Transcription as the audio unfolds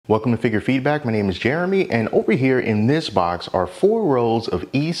Welcome to Figure Feedback. My name is Jeremy, and over here in this box are 4 rolls of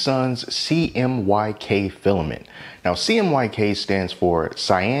eSun's CMYK filament. Now, CMYK stands for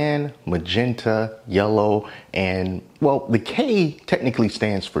cyan, magenta, yellow, and, well, the K technically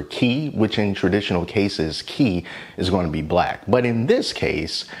stands for key, which in traditional cases, key is going to be black. But in this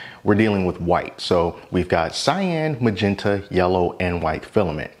case, we're dealing with white. So we've got cyan, magenta, yellow, and white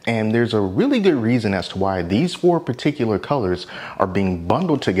filament. And there's a really good reason as to why these 4 particular colors are being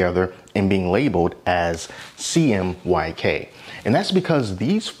bundled together and being labeled as CMYK. And that's because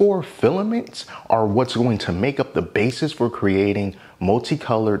these 4 filaments are what's going to make up the basis for creating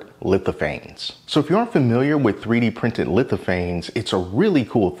multicolored lithophanes. So if you aren't familiar with 3D printed lithophanes, it's a really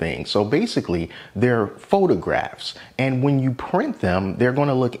cool thing. So basically, they're photographs. And when you print them, they're going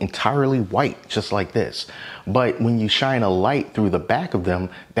to look entirely white, just like this. But when you shine a light through the back of them,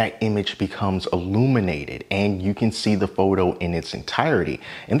 that image becomes illuminated and you can see the photo in its entirety.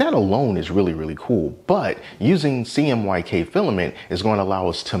 And that alone is really, really cool. But using CMYK filament is going to allow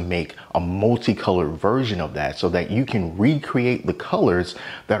us to make a multicolored version of that so that you can recreate the colors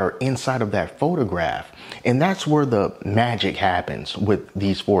that are inside of that photograph. And that's where the magic happens with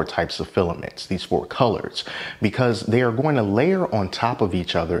these 4 types of filaments, these 4 colors, because they are going to layer on top of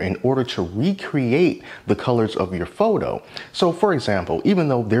each other in order to recreate the colors of your photo. So for example, even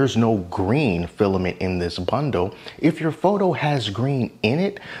though there's no green filament in this bundle, if your photo has green in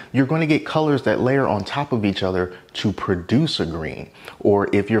it, you're going to get colors that layer on top of each other to produce a green.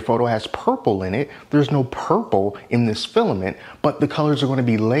 Or if your photo has purple in it, there's no purple in this filament, but the colors are going to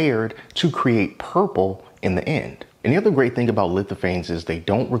be layered to create purple in the end. And the other great thing about lithophanes is they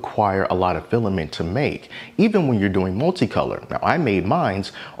don't require a lot of filament to make, even when you're doing multicolor. Now, I made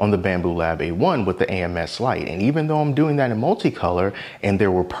mines on the Bambu Lab A1 with the AMS light. And even though I'm doing that in multicolor and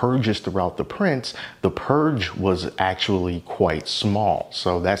there were purges throughout the prints, the purge was actually quite small.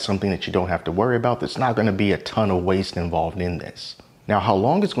 So that's something that you don't have to worry about. There's not going to be a ton of waste involved in this. Now, how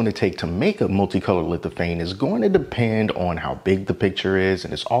long it's going to take to make a multicolored lithophane is going to depend on how big the picture is,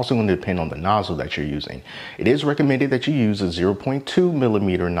 and it's also going to depend on the nozzle that you're using. It is recommended that you use a 0.2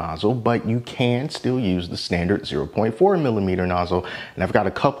 millimeter nozzle, but you can still use the standard 0.4 millimeter nozzle. And I've got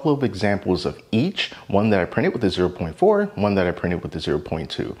a couple of examples of each, one that I printed with the 0.4, one that I printed with the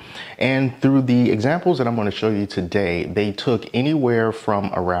 0.2. And through the examples that I'm going to show you today, they took anywhere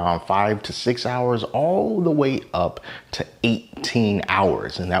from around 5 to 6 hours all the way up to 18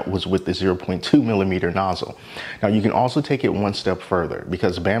 hours, and that was with the 0.2 millimeter nozzle. Now you can also take it one step further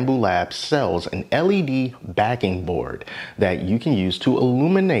because Bambu Lab sells an LED backing board that you can use to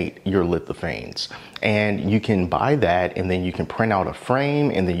illuminate your lithophanes. And you can buy that, and then you can print out a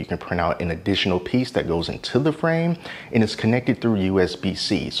frame, and then you can print out an additional piece that goes into the frame, and it's connected through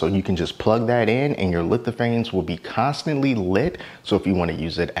USB-C. So you can just plug that in and your lithophanes will be constantly lit. So if you want to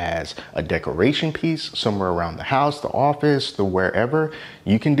use it as a decoration piece somewhere around the house, the office, the wherever,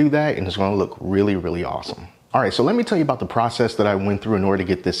 you can do that, and it's going to look really, really awesome. All right, so let me tell you about the process that I went through in order to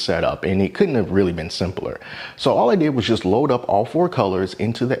get this set up, and it couldn't have really been simpler. So all I did was just load up all 4 colors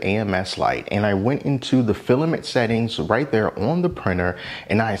into the AMS light, and I went into the filament settings right there on the printer,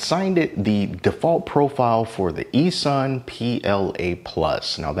 and I assigned it the default profile for the eSun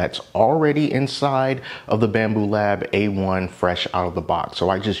PLA+. Now that's already inside of the Bambu Lab A1 fresh out of the box. So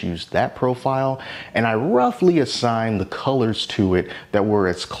I just used that profile, and I roughly assigned the colors to it that were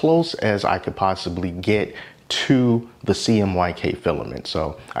as close as I could possibly get to the CMYK filament.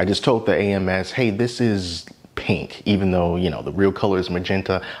 So I just told the AMS, hey, this is pink, even though, you know, the real color is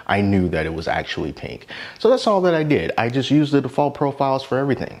magenta. I knew that it was actually pink. So that's all that I did. I just used the default profiles for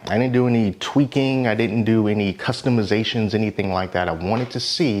everything. I didn't do any tweaking. I didn't do any customizations, anything like that. I wanted to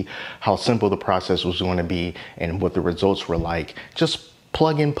see how simple the process was going to be and what the results were like. Just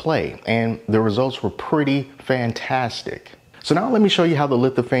plug and play. And the results were pretty fantastic. So now let me show you how the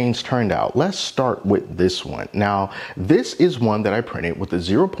lithophanes turned out. Let's start with this one. Now, this is one that I printed with a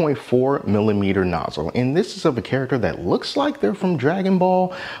 0.4 millimeter nozzle. And this is of a character that looks like they're from Dragon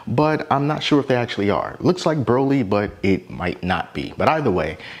Ball, but I'm not sure if they actually are. It looks like Broly, but it might not be. But either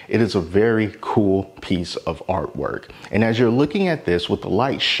way, it is a very cool piece of artwork. And as you're looking at this with the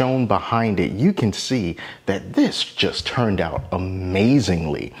light shown behind it, you can see that this just turned out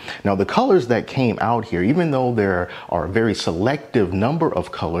amazingly. Now, the colors that came out here, even though there are very selective number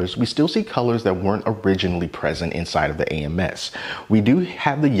of colors, we still see colors that weren't originally present inside of the AMS. We do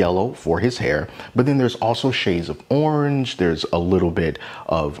have the yellow for his hair, but then there's also shades of orange. There's a little bit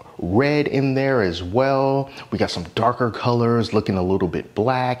of red in there as well. We got some darker colors looking a little bit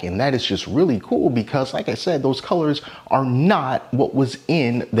black, and that is just really cool because, like I said, those colors are not what was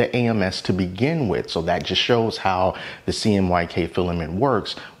in the AMS to begin with. So that just shows how the CMYK filament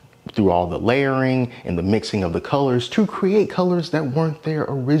works. through all the layering and the mixing of the colors to create colors that weren't there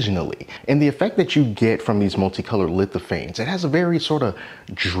originally. And the effect that you get from these multicolor lithophanes, it has a very sort of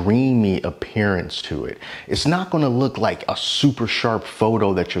dreamy appearance to it. It's not going to look like a super sharp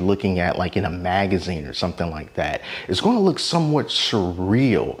photo that you're looking at like in a magazine or something like that. It's going to look somewhat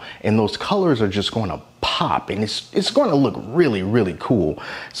surreal, and those colors are just going to pop, and it's going to look really, really cool.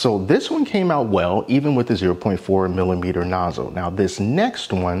 So this one came out well, even with the 0.4 millimeter nozzle. Now this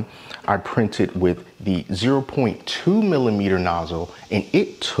next one I printed with the 0.2 millimeter nozzle, and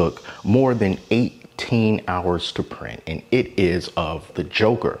it took more than 18 hours to print, and it is of the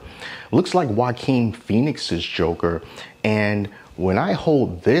Joker. Looks like Joaquin Phoenix's Joker, and when I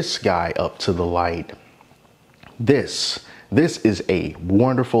hold this guy up to the light, this is a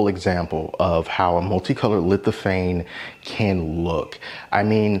wonderful example of how a multicolor lithophane can look. I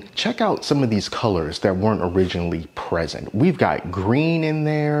mean, check out some of these colors that weren't originally present. We've got green in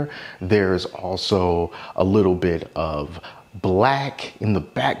there. There's also a little bit of black in the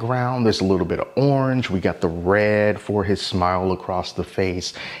background. There's a little bit of orange. We got the red for his smile across the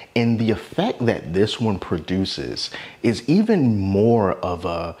face. And the effect that this one produces is even more of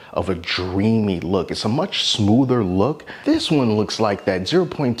a dreamy look. It's a much smoother look. This one looks like that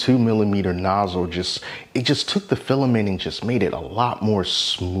 0.2 millimeter nozzle it just took the filament and just made it a lot more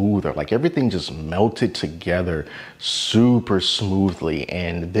smoother. Like everything just melted together super smoothly,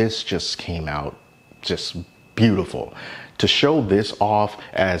 and this just came out just beautiful. To show this off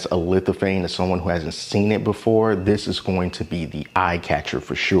as a lithophane to someone who hasn't seen it before, this is going to be the eye catcher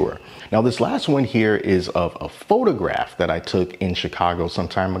for sure. Now this last one here is of a photograph that I took in Chicago some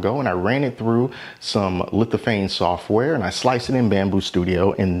time ago, and I ran it through some lithophane software and I sliced it in Bamboo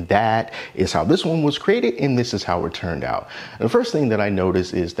Studio, and that is how this one was created, and this is how it turned out. And the first thing that I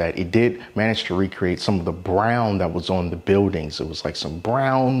noticed is that it did manage to recreate some of the brown that was on the buildings. It was like some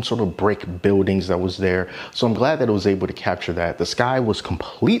brown sort of brick buildings that was there. So I'm glad that it was able to capture that. The sky was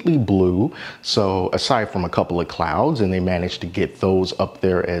completely blue, so aside from a couple of clouds, and they managed to get those up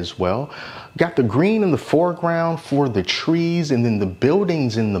there as well. Got the green in the foreground for the trees, and then the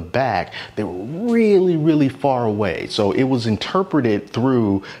buildings in the back, they were really, really far away. So it was interpreted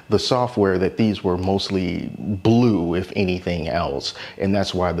through the software that these were mostly blue, if anything else. And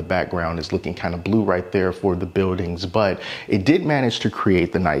that's why the background is looking kind of blue right there for the buildings. But it did manage to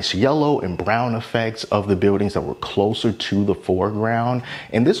create the nice yellow and brown effects of the buildings that were closer to the foreground.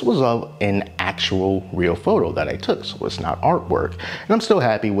 And this was of an actual real photo that I took, so it's not artwork. And I'm still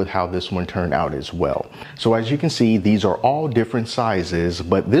happy with how this one turned out as well. So as you can see, these are all different sizes,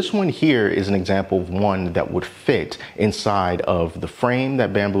 but this one here is an example of one that would fit inside of the frame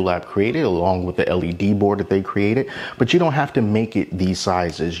that Bamboo Lab created, along with the LED board that they created. But you don't have to make it these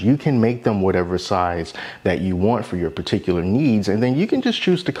sizes. You can make them whatever size that you want for your particular needs, and then you can just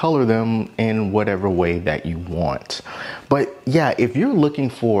choose to color them in whatever way that you want. But yeah, if you're looking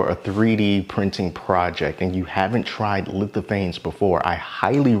for a 3D printing project and you haven't tried lithophanes before, I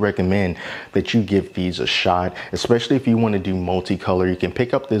highly recommend that you give these a shot, especially if you want to do multicolor. You can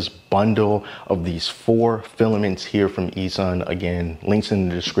pick up this bundle of these 4 filaments here from eSun. Again, links in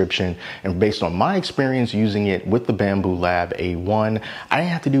the description. And based on my experience using it with the Bamboo Lab A1, I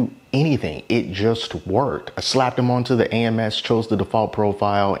didn't have to do anything. It just worked. I slapped them onto the AMS, chose the default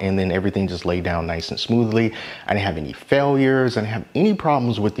profile, and then everything just laid down nice and smoothly. I didn't have any failures. I didn't have any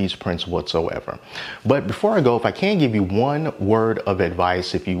problems with these prints whatsoever. But before I go, if I can give you one word of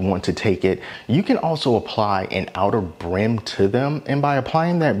advice, if you want to take it, you can also apply an outer brim to them. And by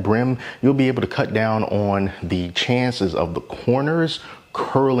applying that brim, you'll be able to cut down on the chances of the corners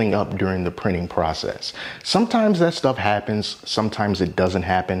curling up during the printing process. Sometimes that stuff happens, sometimes it doesn't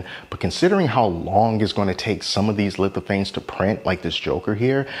happen, but considering how long it's going to take some of these lithophanes to print, like this Joker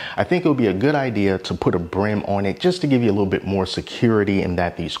here, I think it would be a good idea to put a brim on it just to give you a little bit more security in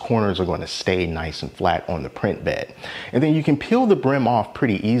that these corners are going to stay nice and flat on the print bed. And then you can peel the brim off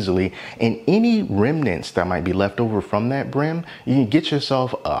pretty easily, and any remnants that might be left over from that brim, you can get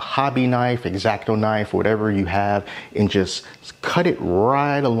yourself a hobby knife, X-Acto knife, whatever you have, and just cut it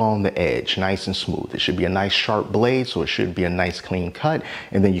right along the edge, nice and smooth. It should be a nice sharp blade, so it should be a nice clean cut,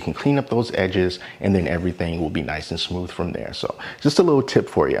 and then you can clean up those edges, and then everything will be nice and smooth from there. So just a little tip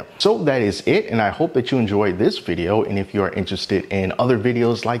for you. So that is it, and I hope that you enjoyed this video, and if you are interested in other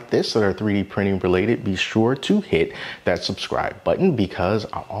videos like this that are 3D printing related, be sure to hit that subscribe button, because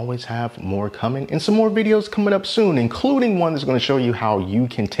I'll always have more coming, and some more videos coming up soon, including one that's going to show you how you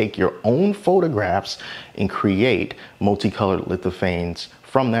can take your own photographs and create multicolored lithophanes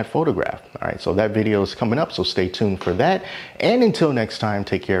from that photograph. All right, so that video is coming up, so stay tuned for that. And until next time,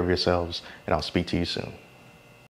 take care of yourselves, and I'll speak to you soon.